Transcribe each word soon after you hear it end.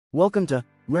Welcome to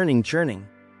Learning Churning.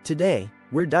 Today,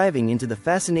 we're diving into the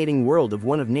fascinating world of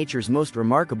one of nature's most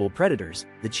remarkable predators,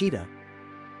 the cheetah.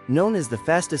 Known as the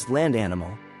fastest land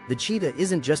animal, the cheetah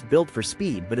isn't just built for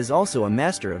speed but is also a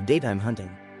master of daytime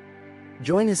hunting.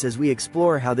 Join us as we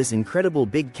explore how this incredible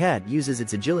big cat uses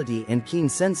its agility and keen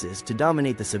senses to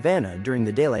dominate the savanna during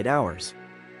the daylight hours.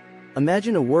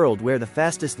 Imagine a world where the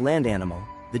fastest land animal,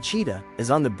 the cheetah,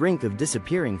 is on the brink of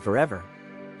disappearing forever.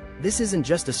 This isn't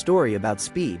just a story about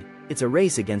speed, it's a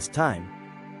race against time.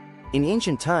 In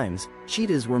ancient times,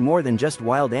 cheetahs were more than just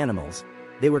wild animals,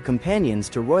 they were companions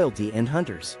to royalty and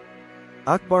hunters.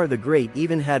 Akbar the Great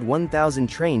even had 1,000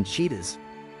 trained cheetahs.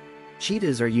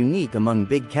 Cheetahs are unique among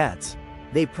big cats.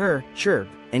 They purr, chirp,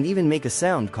 and even make a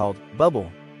sound called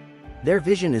bubble. Their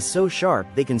vision is so sharp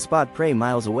they can spot prey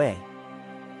miles away.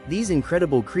 These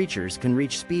incredible creatures can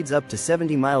reach speeds up to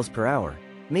 70 miles per hour,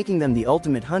 making them the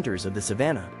ultimate hunters of the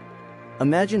savanna.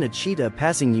 Imagine a cheetah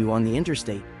passing you on the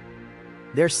interstate.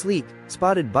 Their sleek,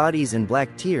 spotted bodies and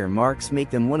black tear marks make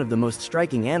them one of the most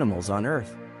striking animals on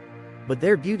Earth. But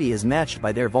their beauty is matched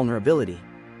by their vulnerability.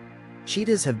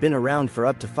 Cheetahs have been around for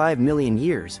up to 5 million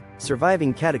years,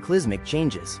 surviving cataclysmic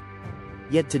changes.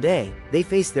 Yet today, they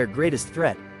face their greatest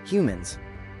threat, humans.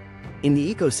 In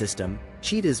the ecosystem,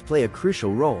 cheetahs play a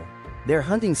crucial role. Their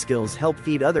hunting skills help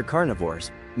feed other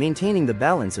carnivores, maintaining the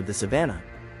balance of the savanna.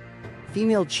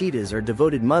 Female cheetahs are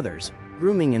devoted mothers,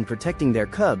 grooming and protecting their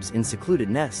cubs in secluded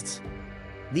nests.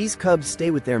 These cubs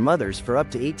stay with their mothers for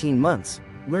up to 18 months,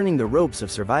 learning the ropes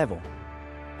of survival.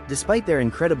 Despite their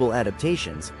incredible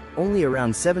adaptations, only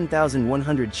around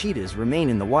 7,100 cheetahs remain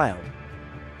in the wild.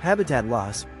 Habitat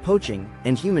loss, poaching,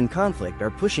 and human conflict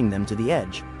are pushing them to the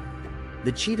edge.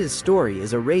 The cheetah's story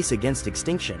is a race against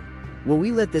extinction. Will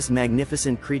we let this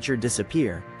magnificent creature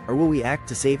disappear, or will we act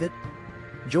to save it?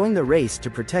 Join the race to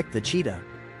protect the cheetah.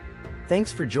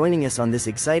 Thanks for joining us on this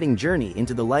exciting journey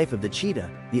into the life of the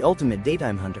cheetah, the ultimate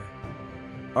daytime hunter.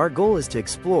 Our goal is to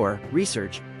explore,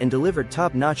 research, and deliver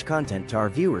top-notch content to our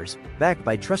viewers, backed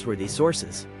by trustworthy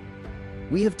sources.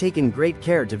 We have taken great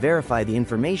care to verify the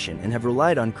information and have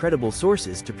relied on credible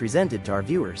sources to present it to our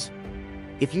viewers.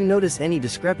 If you notice any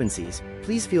discrepancies,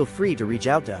 please feel free to reach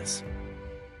out to us.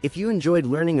 If you enjoyed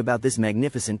learning about this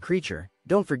magnificent creature,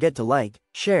 don't forget to like,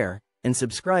 share, and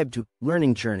subscribe to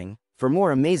Learning Churning for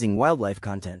more amazing wildlife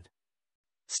content.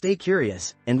 Stay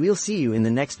curious, and we'll see you in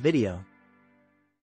the next video.